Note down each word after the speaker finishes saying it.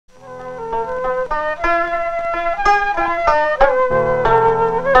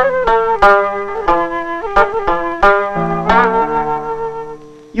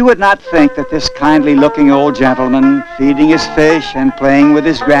would not think that this kindly-looking old gentleman, feeding his fish and playing with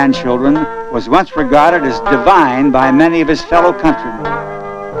his grandchildren, was once regarded as divine by many of his fellow countrymen.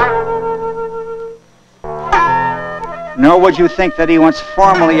 Nor would you think that he once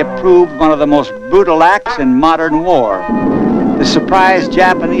formally approved one of the most brutal acts in modern war, the surprise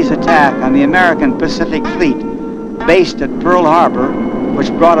Japanese attack on the American Pacific Fleet, based at Pearl Harbor, which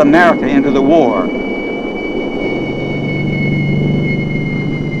brought America into the war.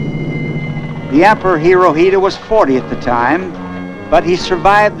 The Emperor Hirohito was 40 at the time, but he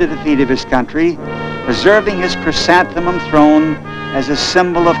survived the defeat of his country, preserving his chrysanthemum throne as a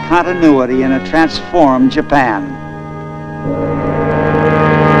symbol of continuity in a transformed Japan.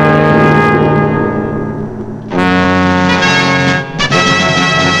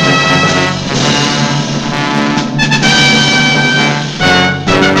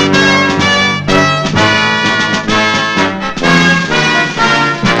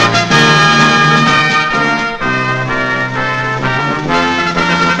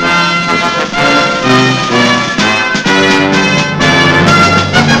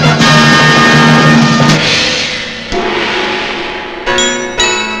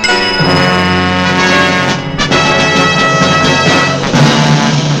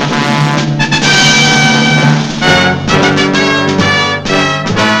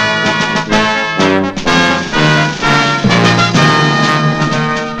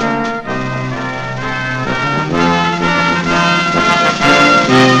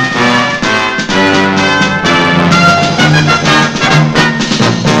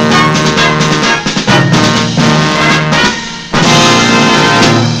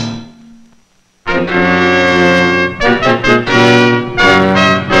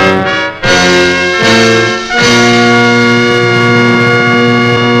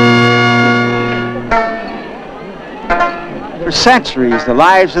 For centuries, the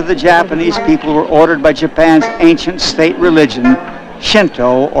lives of the Japanese people were ordered by Japan's ancient state religion,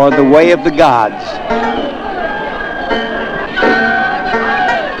 Shinto, or the way of the gods.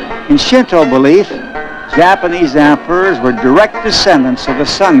 In Shinto belief, Japanese emperors were direct descendants of the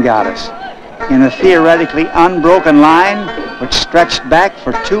sun goddess in a theoretically unbroken line which stretched back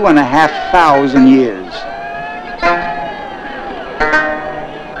for 2,500 years.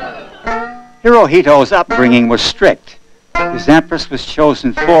 Hirohito's upbringing was strict. His empress was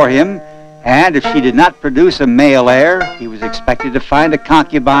chosen for him, and if she did not produce a male heir, he was expected to find a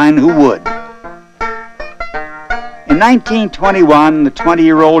concubine who would. In 1921, the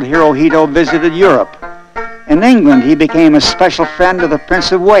 20-year-old Hirohito visited Europe. In England, he became a special friend of the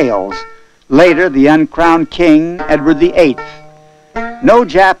Prince of Wales, later the uncrowned King Edward VIII. No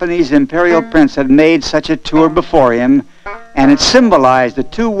Japanese imperial prince had made such a tour before him, and it symbolized the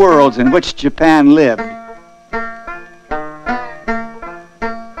two worlds in which Japan lived.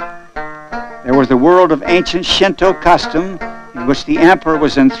 There was the world of ancient Shinto custom, in which the emperor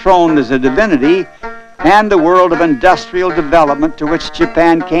was enthroned as a divinity, and the world of industrial development to which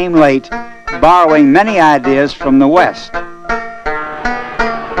Japan came late, borrowing many ideas from the West.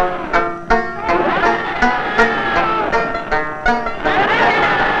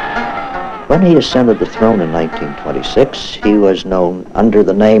 When he ascended the throne in 1926, he was known under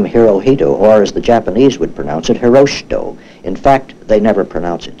the name Hirohito, or as the Japanese would pronounce it, Hiroshito. In fact, they never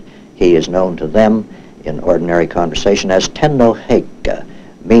pronounce it. He is known to them in ordinary conversation as Tenno Heika,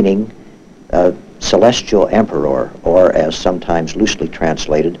 meaning celestial emperor, or as sometimes loosely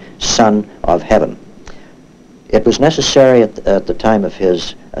translated, son of heaven. It was necessary at the time of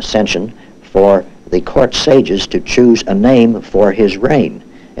his ascension for the court sages to choose a name for his reign.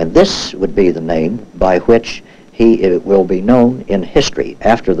 And this would be the name by which he will be known in history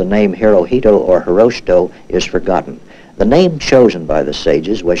after the name Hirohito or Hiroshito is forgotten. The name chosen by the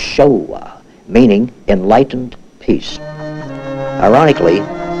sages was Shōwa, meaning enlightened peace. Ironically,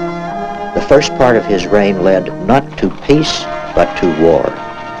 the first part of his reign led not to peace, but to war.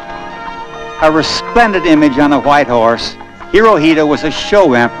 A resplendent image on a white horse, Hirohito was a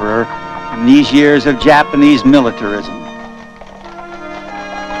show emperor in these years of Japanese militarism.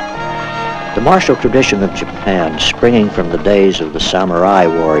 The martial tradition of Japan, springing from the days of the samurai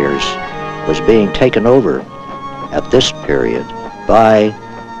warriors, was being taken over at this period by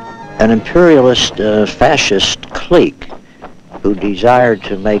an imperialist fascist clique who desired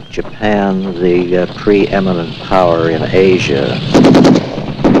to make Japan the preeminent power in Asia.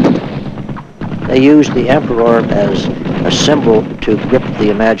 They used the emperor as a symbol to grip the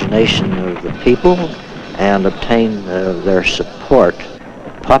imagination of the people and obtain their support,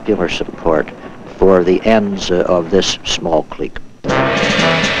 popular support, for the ends of this small clique.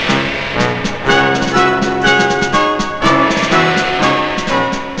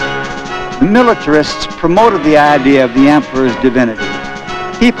 The militarists promoted the idea of the emperor's divinity.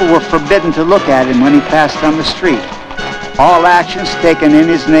 People were forbidden to look at him when he passed on the street. All actions taken in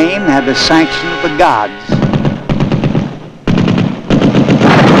his name had the sanction of the gods.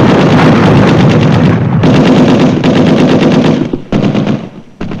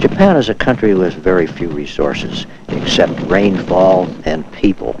 Japan is a country with very few resources, except rainfall and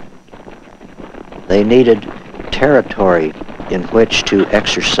people. They needed territory in which to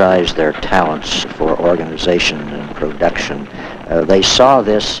exercise their talents for organization and production. They saw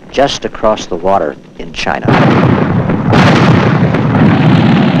this just across the water in China.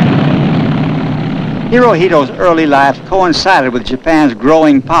 Hirohito's early life coincided with Japan's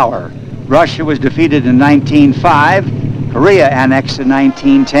growing power. Russia was defeated in 1905, Korea annexed in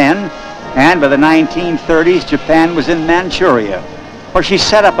 1910, and by the 1930s, Japan was in Manchuria, where she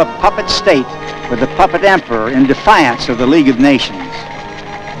set up a puppet state with a puppet emperor in defiance of the League of Nations.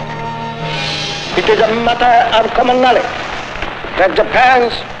 It is a matter of common knowledge that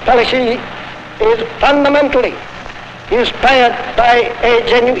Japan's policy is fundamentally inspired by a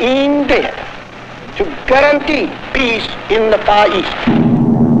genuine desire to guarantee peace in the Far East.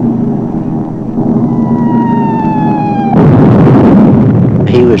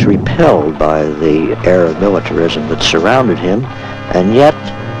 He was repelled by the air of militarism that surrounded him, and yet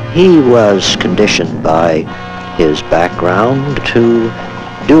he was conditioned by his background to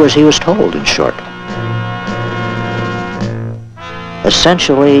do as he was told, in short.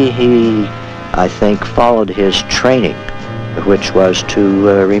 Essentially, he, I think, followed his training, which was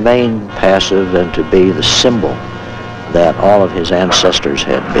to remain passive and to be the symbol that all of his ancestors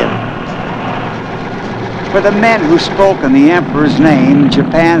had been. For the men who spoke in the emperor's name,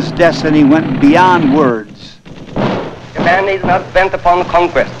 Japan's destiny went beyond words. Japan is not bent upon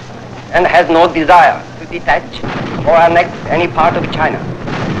conquest and has no desire to detach or annex any part of China.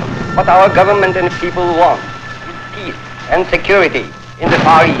 What our government and people want is peace and security in the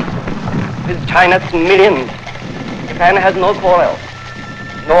Far East. With China's millions, Japan has no quarrel,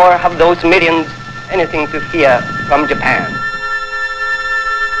 nor have those millions anything to fear from Japan.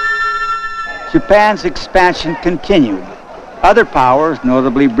 Japan's expansion continued. Other powers,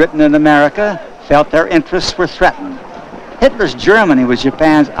 notably Britain and America, felt their interests were threatened. Hitler's Germany was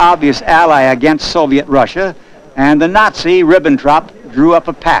Japan's obvious ally against Soviet Russia, and the Nazi Ribbentrop drew up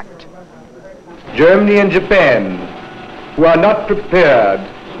a pact. Germany and Japan, who are not prepared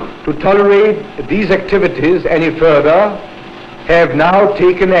to tolerate these activities any further, have now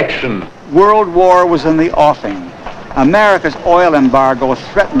taken action. World War was in the offing. America's oil embargo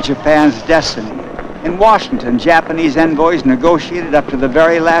threatened Japan's destiny. In Washington, Japanese envoys negotiated up to the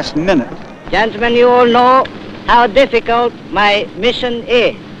very last minute. Gentlemen, you all know how difficult my mission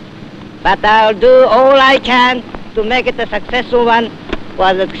is, but I'll do all I can to make it a successful one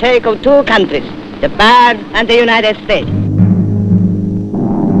for the sake of two countries, Japan and the United States.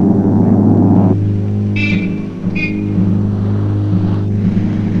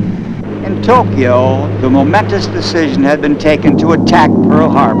 In Tokyo, the momentous decision had been taken to attack Pearl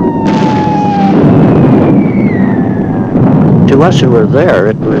Harbor. To us who were there,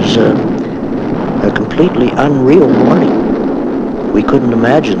 it was a completely unreal morning. We couldn't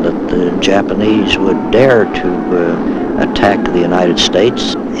imagine that the Japanese would dare to attack the United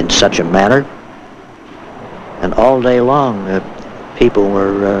States in such a manner. And all day long, people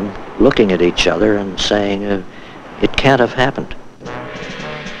were looking at each other and saying, it can't have happened.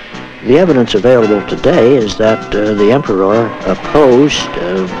 The evidence available today is that the Emperor opposed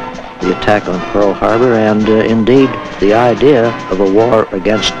the attack on Pearl Harbor and indeed the idea of a war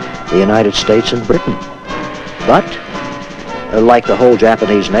against the United States and Britain. But, like the whole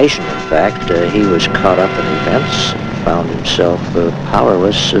Japanese nation, in fact, he was caught up in events and found himself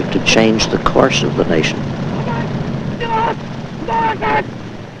powerless to change the course of the nation.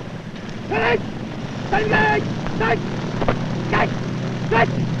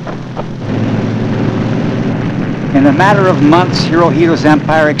 In a matter of months, Hirohito's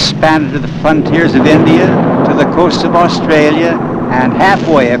empire expanded to the frontiers of India, to the coast of Australia, and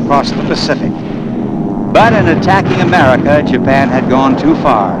halfway across the Pacific. But in attacking America, Japan had gone too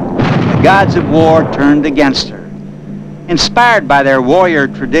far. The gods of war turned against her. Inspired by their warrior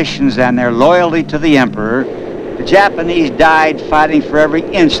traditions and their loyalty to the emperor, the Japanese died fighting for every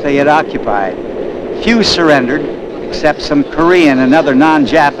inch they had occupied. Few surrendered, except some Korean and other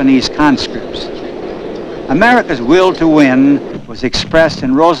non-Japanese conscripts. America's will to win was expressed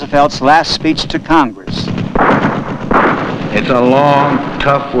in Roosevelt's last speech to Congress. It's a long,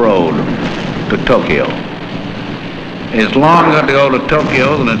 tough road to Tokyo. It's longer to go to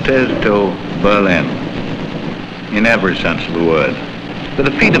Tokyo than it is to Berlin, in every sense of the word. The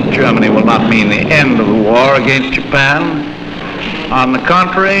defeat of Germany will not mean the end of the war against Japan. On the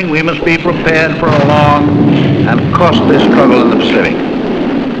contrary, we must be prepared for a long and costly struggle in the Pacific.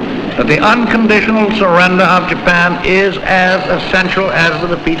 But the unconditional surrender of Japan is as essential as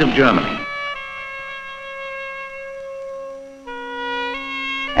the defeat of Germany.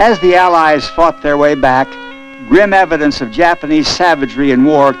 As the Allies fought their way back, grim evidence of Japanese savagery in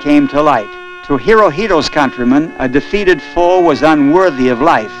war came to light. To Hirohito's countrymen, a defeated foe was unworthy of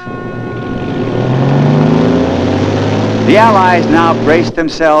life. The Allies now braced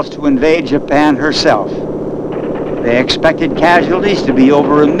themselves to invade Japan herself. They expected casualties to be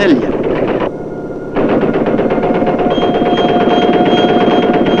over 1 million.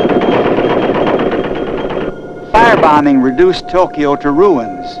 Firebombing reduced Tokyo to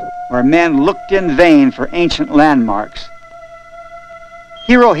ruins, where men looked in vain for ancient landmarks.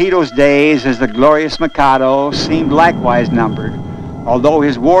 Hirohito's days as the glorious Mikado seemed likewise numbered, although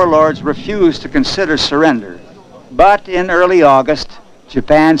his warlords refused to consider surrender. But in early August,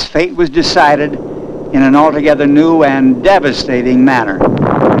 Japan's fate was decided in an altogether new and devastating manner.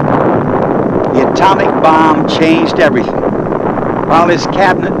 The atomic bomb changed everything. While his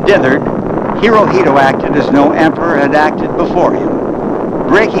cabinet dithered, Hirohito acted as no emperor had acted before him.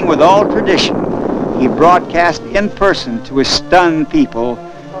 Breaking with all tradition, he broadcast in person to his stunned people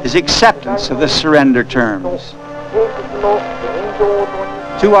his acceptance of the surrender terms.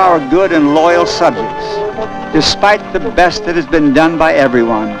 To our good and loyal subjects, despite the best that has been done by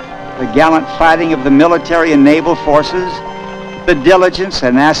everyone, the gallant fighting of the military and naval forces, the diligence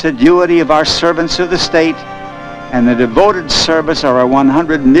and assiduity of our servants of the state, and the devoted service of our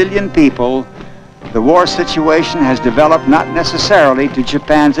 100 million people, the war situation has developed not necessarily to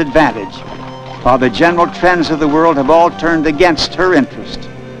Japan's advantage, while the general trends of the world have all turned against her interest.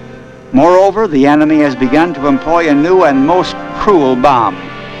 Moreover, the enemy has begun to employ a new and most cruel bomb,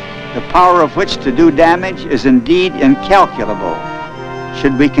 the power of which to do damage is indeed incalculable.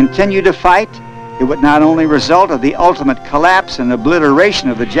 Should we continue to fight, it would not only result in the ultimate collapse and obliteration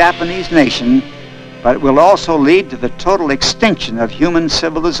of the Japanese nation, but it will also lead to the total extinction of human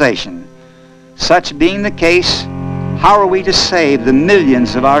civilization. Such being the case, how are we to save the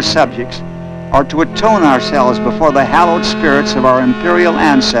millions of our subjects, or to atone ourselves before the hallowed spirits of our imperial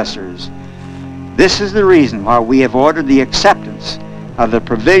ancestors? This is the reason why we have ordered the acceptance of the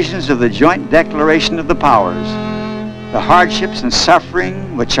provisions of the Joint Declaration of the Powers. The hardships and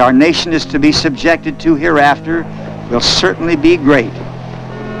suffering which our nation is to be subjected to hereafter will certainly be great.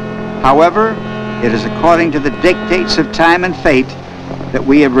 However, it is according to the dictates of time and fate that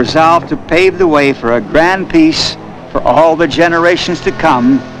we have resolved to pave the way for a grand peace for all the generations to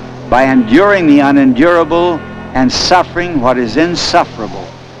come by enduring the unendurable and suffering what is insufferable.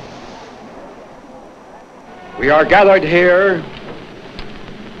 We are gathered here,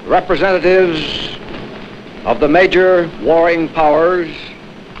 representatives of the major warring powers,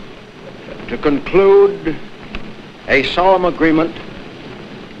 to conclude a solemn agreement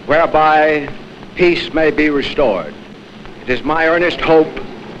whereby peace may be restored. It is my earnest hope,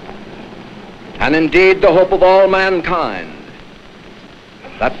 and indeed the hope of all mankind,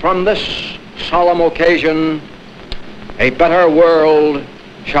 that from this solemn occasion a better world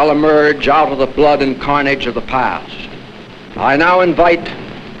shall emerge out of the blood and carnage of the past. I now invite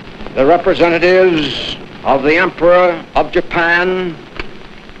the representatives of the Emperor of Japan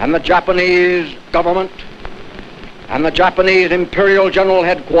and the Japanese government and the Japanese Imperial General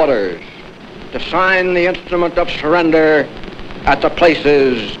Headquarters to sign the instrument of surrender at the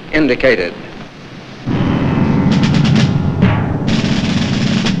places indicated.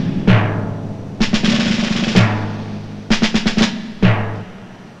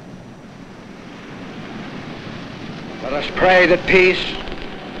 Let us pray that peace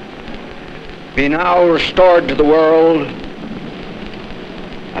be now restored to the world,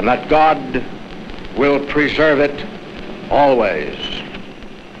 and that God will preserve it always.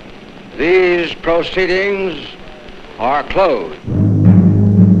 These proceedings are closed.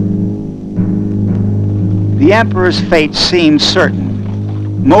 The emperor's fate seemed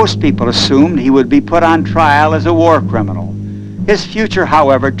certain. Most people assumed he would be put on trial as a war criminal. His future,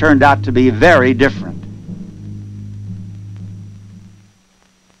 however, turned out to be very different.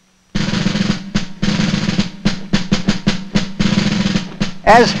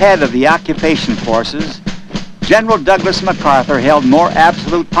 As head of the occupation forces, General Douglas MacArthur held more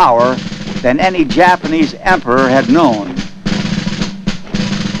absolute power than any Japanese emperor had known.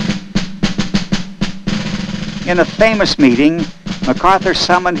 In a famous meeting, MacArthur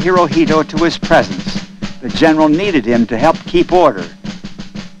summoned Hirohito to his presence. The general needed him to help keep order.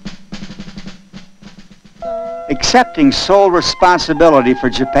 Accepting sole responsibility for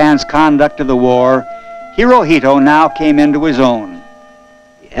Japan's conduct of the war, Hirohito now came into his own.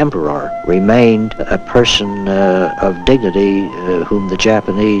 The emperor remained a person of dignity whom the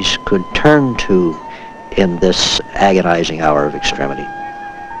Japanese could turn to in this agonizing hour of extremity.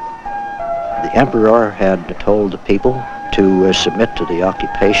 The emperor had told the people to submit to the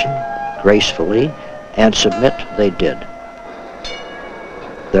occupation gracefully, and submit they did.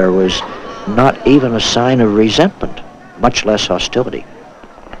 There was not even a sign of resentment, much less hostility.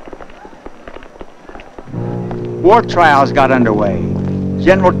 War trials got underway.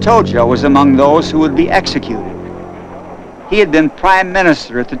 General Tojo was among those who would be executed. He had been prime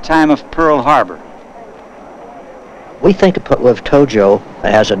minister at the time of Pearl Harbor. We think of Tojo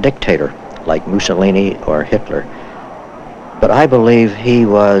as a dictator, like Mussolini or Hitler. But I believe he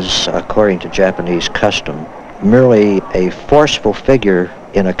was, according to Japanese custom, merely a forceful figure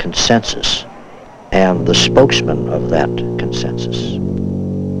in a consensus, and the spokesman of that consensus.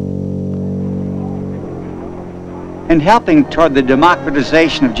 In helping toward the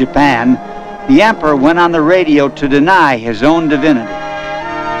democratization of Japan, the emperor went on the radio to deny his own divinity.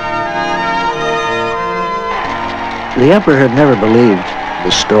 The emperor had never believed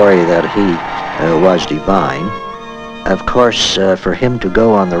the story that he was divine. Of course, for him to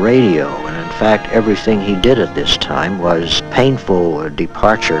go on the radio, and in fact everything he did at this time was painful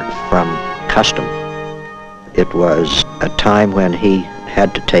departure from custom. It was a time when he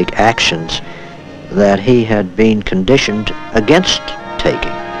had to take actions that he had been conditioned against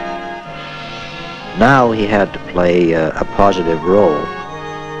taking. Now he had to play a positive role,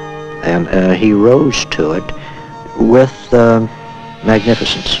 and he rose to it with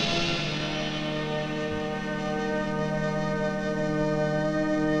magnificence.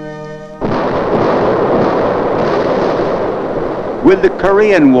 With the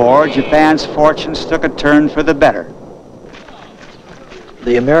Korean War, Japan's fortunes took a turn for the better.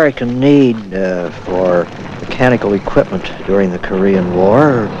 The American need for mechanical equipment during the Korean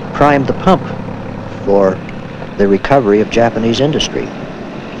War primed the pump for the recovery of Japanese industry.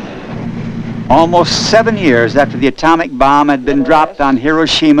 Almost 7 years after the atomic bomb had been dropped on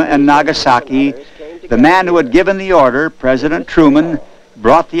Hiroshima and Nagasaki, the man who had given the order, President Truman,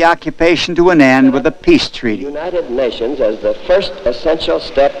 brought the occupation to an end with a peace treaty. United Nations as the first essential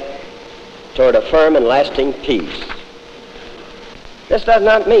step toward a firm and lasting peace. This does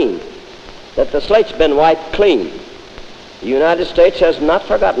not mean that the slate's been wiped clean. The United States has not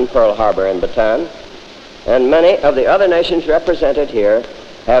forgotten Pearl Harbor and Bataan, and many of the other nations represented here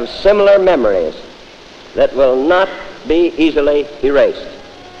have similar memories that will not be easily erased.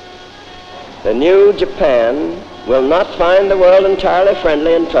 The new Japan will not find the world entirely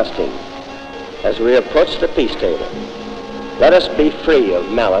friendly and trusting as we approach the peace table. Let us be free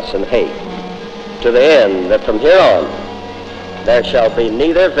of malice and hate, to the end that from here on there shall be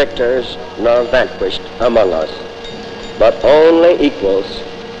neither victors nor vanquished among us, but only equals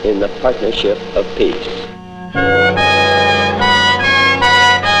in the partnership of peace.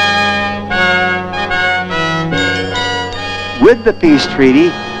 With the peace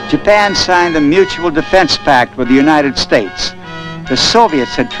treaty, Japan signed a mutual defense pact with the United States. The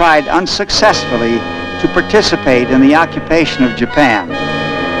Soviets had tried unsuccessfully to participate in the occupation of Japan.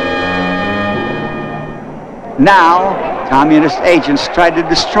 Now, communist agents tried to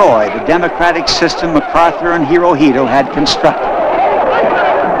destroy the democratic system MacArthur and Hirohito had constructed.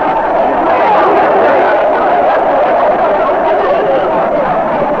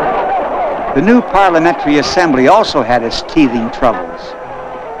 The new Parliamentary Assembly also had its teething troubles.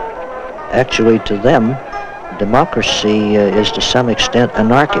 Actually, to them, democracy is to some extent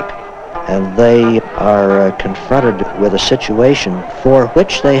anarchic, and they are confronted with a situation for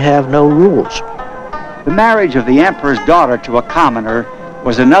which they have no rules. The marriage of the emperor's daughter to a commoner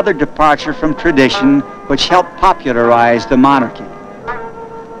was another departure from tradition which helped popularize the monarchy.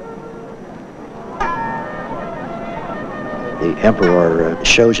 The emperor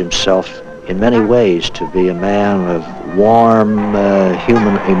shows himself in many ways to be a man of warm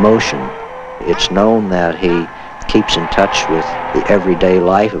human emotion. It's known that he keeps in touch with the everyday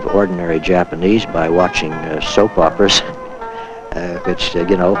life of ordinary Japanese by watching soap operas, which,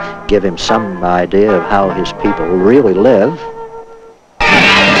 give him some idea of how his people really live.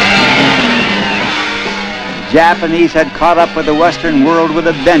 The Japanese had caught up with the Western world with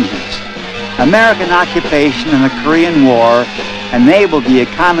a vengeance. American occupation in the Korean War enabled the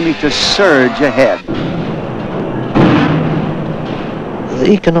economy to surge ahead.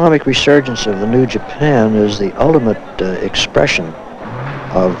 The economic resurgence of the new Japan is the ultimate expression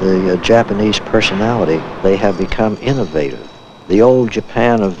of the Japanese personality. They have become innovative. The old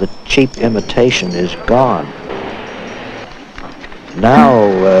Japan of the cheap imitation is gone. Now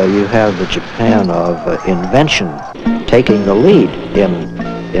you have the Japan of invention taking the lead in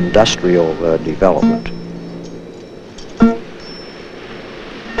industrial development.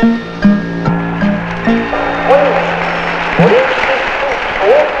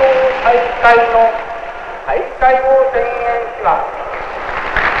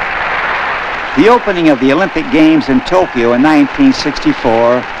 The opening of the Olympic Games in Tokyo in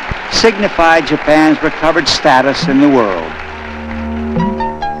 1964 signified Japan's recovered status in the world.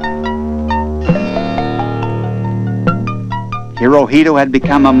 Hirohito had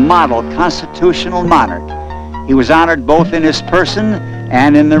become a model constitutional monarch. He was honored both in his person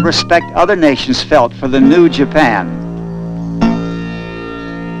and in the respect other nations felt for the new Japan.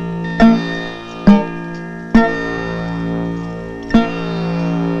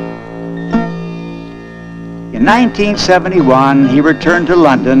 In 1971, he returned to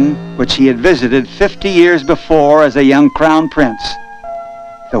London, which he had visited 50 years before as a young crown prince.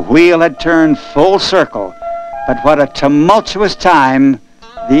 The wheel had turned full circle, but what a tumultuous time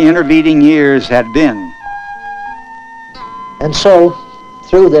the intervening years had been. And so,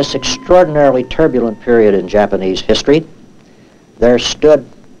 through this extraordinarily turbulent period in Japanese history, there stood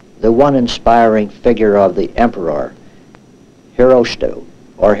the one inspiring figure of the emperor, Hirohito,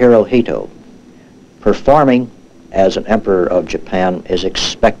 or Hirohito, performing as an emperor of Japan is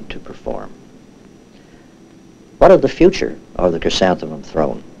expected to perform. What of the future of the Chrysanthemum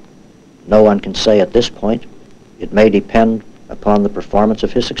throne? No one can say at this point. It may depend upon the performance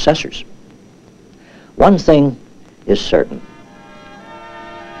of his successors. One thing is certain.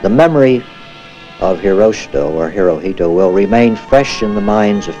 The memory of Hirohito or Hirohito will remain fresh in the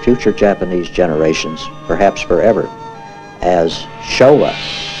minds of future Japanese generations, perhaps forever, as Shōwa,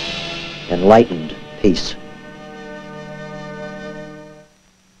 enlightened peace.